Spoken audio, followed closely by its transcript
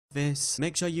this.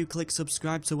 Make sure you click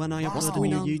subscribe so when I upload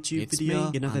a new YouTube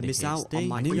video, you never miss out on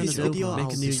my newest video.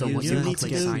 Make a new user. You need to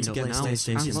go to get now. Make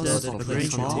sure you use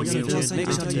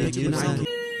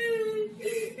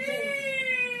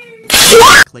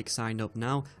click sign up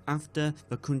now. After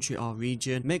the country or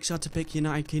region, make sure to pick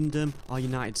United Kingdom or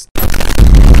United States.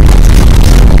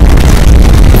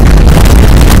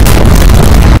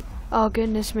 Oh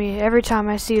goodness me, every time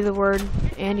I see the word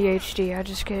AndyHD, I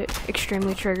just get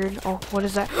extremely triggered. Oh, what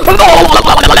is that?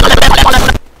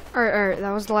 Alright,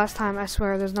 that was the last time, I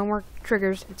swear. There's no more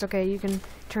triggers. It's okay, you can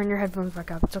turn your headphones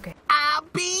back up. It's okay. I'll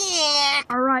be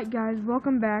Alright guys,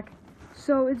 welcome back.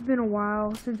 So, it's been a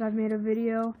while since I've made a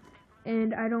video,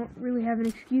 and I don't really have an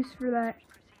excuse for that.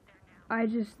 I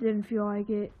just didn't feel like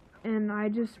it, and I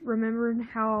just remembered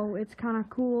how it's kind of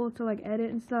cool to like edit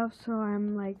and stuff, so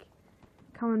I'm like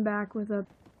coming back with a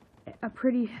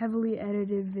pretty heavily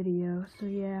edited video, so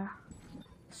yeah.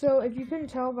 So if you couldn't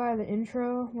tell by the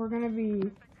intro, we're gonna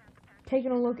be taking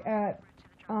a look at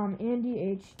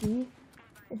AndyHD.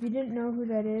 If you didn't know who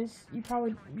that is, you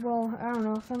probably, well, I don't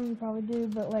know, some of you probably do,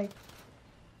 but like,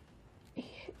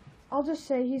 I'll just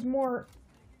say he's more,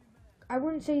 I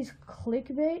wouldn't say he's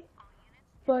clickbait,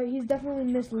 but he's definitely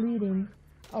misleading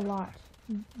a lot.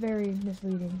 Very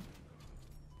misleading.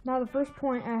 Now, the first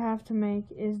point I have to make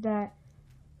is that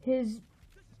his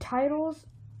titles,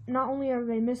 not only are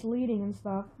they misleading and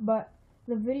stuff, but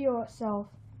the video itself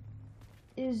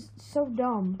is so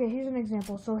dumb. Okay, here's an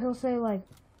example. So he'll say, like,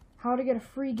 how to get a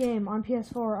free game on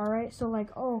PS4, alright? So, like,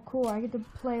 oh, cool, I get to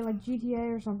play, like,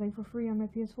 GTA or something for free on my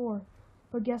PS4.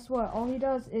 But guess what? All he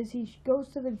does is he goes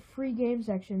to the free game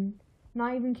section,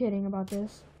 not even kidding about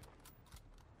this.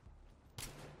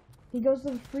 He goes to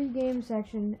the free game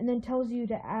section and then tells you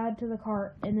to add to the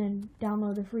cart and then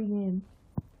download the free game.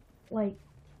 Like,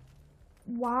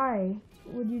 why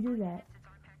would you do that?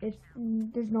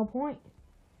 There's no point.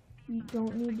 You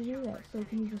don't need to do that, so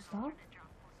can you just stop?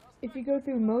 If you go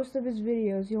through most of his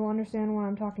videos, you'll understand what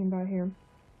I'm talking about here.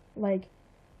 Like,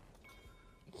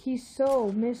 he's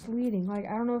so misleading. Like,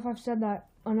 I don't know if I've said that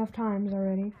enough times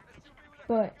already,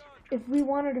 but if we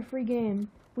wanted a free game,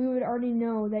 we would already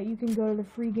know that you can go to the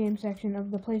free game section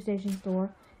of the PlayStation Store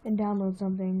and download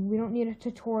something. We don't need a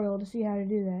tutorial to see how to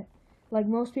do that. Like,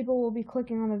 most people will be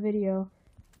clicking on the video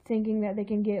thinking that they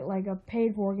can get, like, a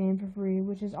paid-for game for free,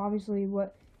 which is obviously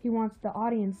what he wants the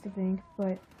audience to think,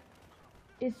 but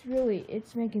it's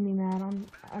making me mad.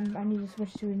 I need to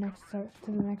switch to the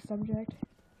next subject.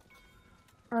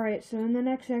 Alright, so in the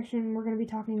next section, we're going to be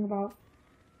talking about,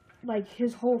 like,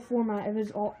 his whole format of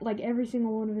his, like, every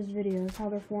single one of his videos, how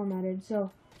they're formatted.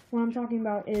 So, what I'm talking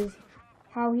about is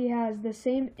how he has the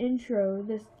same intro,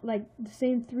 the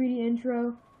same 3D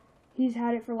intro. He's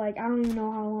had it for, like, I don't even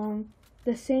know how long.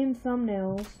 The same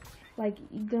thumbnails, like,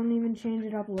 you don't even change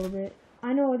it up a little bit.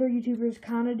 I know other YouTubers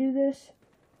kind of do this,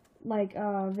 like,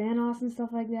 Vanoss and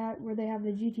stuff like that, where they have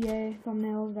the GTA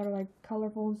thumbnails that are, like,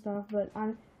 colorful and stuff, but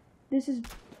this is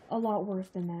a lot worse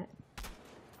than that.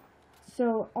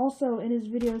 So, also, in his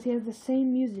videos, he has the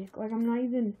same music. Like, I'm not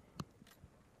even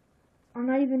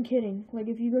kidding. Like,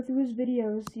 if you go through his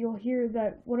videos, you'll hear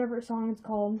that whatever song it's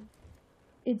called,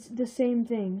 it's the same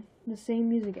thing. The same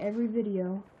music, every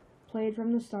video, played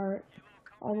from the start,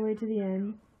 all the way to the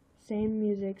end, same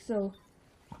music. So,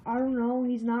 I don't know,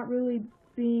 he's not really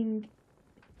being,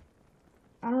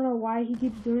 I don't know why he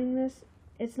keeps doing this.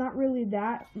 It's not really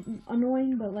that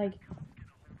annoying, but, like,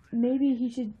 maybe he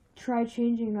should try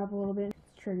changing it up a little bit.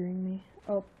 It's triggering me.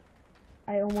 Oh,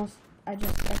 I can't.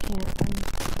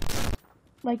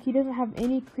 Like, he doesn't have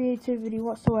any creativity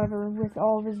whatsoever with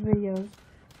all of his videos.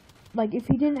 Like, if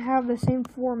he didn't have the same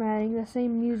formatting, the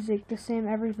same music, the same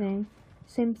everything,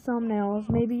 same thumbnails,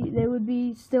 maybe they would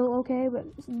be still okay, but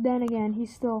then again,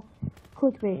 he's still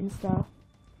clickbait and stuff.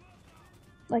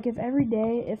 Like, if every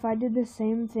day, if I did the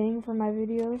same thing for my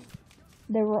videos,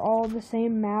 they were all the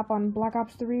same map on Black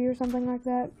Ops 3 or something like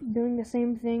that, doing the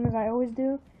same thing as I always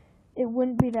do, it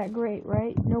wouldn't be that great,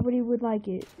 right? Nobody would like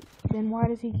it. Then why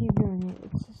does he keep doing it?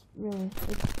 It's just really,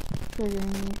 it's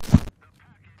triggering me.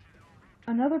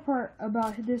 Another part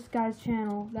about this guy's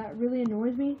channel that really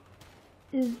annoys me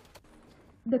is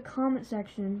the comment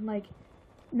section. Like,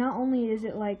 not only is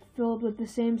it, like, filled with the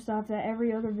same stuff that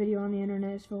every other video on the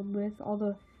internet is filled with, all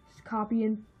the copy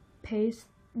and paste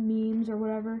memes or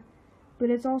whatever, but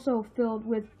it's also filled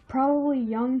with probably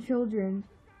young children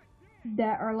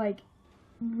that are, like,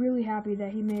 really happy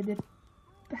that he made the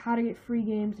how to get free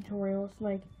games tutorials.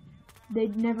 Like, they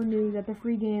never knew that the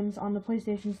free games on the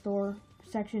PlayStation Store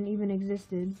section even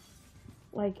existed.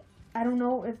 Like, I don't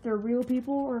know if they're real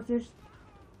people or if there's,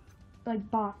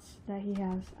 like, bots that he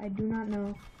has. I do not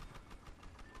know.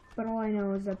 But all I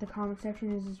know is that the comment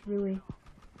section is just really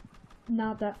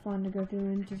not that fun to go through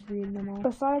and just read them all.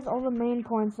 Besides all the main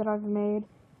points that I've made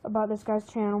about this guy's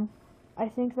channel, I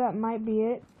think that might be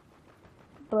it.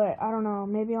 But I don't know,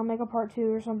 maybe I'll make a part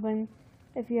 2 or something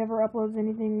if he ever uploads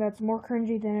anything that's more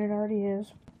cringy than it already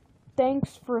is.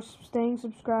 Thanks for staying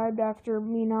subscribed after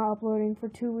me not uploading for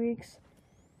 2 weeks.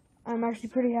 I'm actually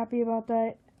pretty happy about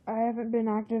that. I haven't been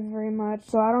active very much,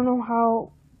 so I don't know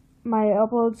how my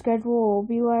upload schedule will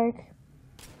be like,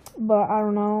 but I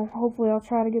don't know. Hopefully I'll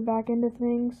try to get back into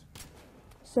things.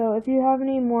 So if you have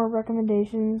any more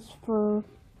recommendations for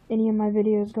any of my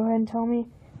videos, go ahead and tell me,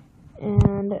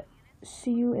 and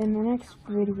see you in the next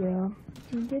video.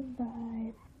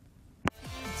 Goodbye.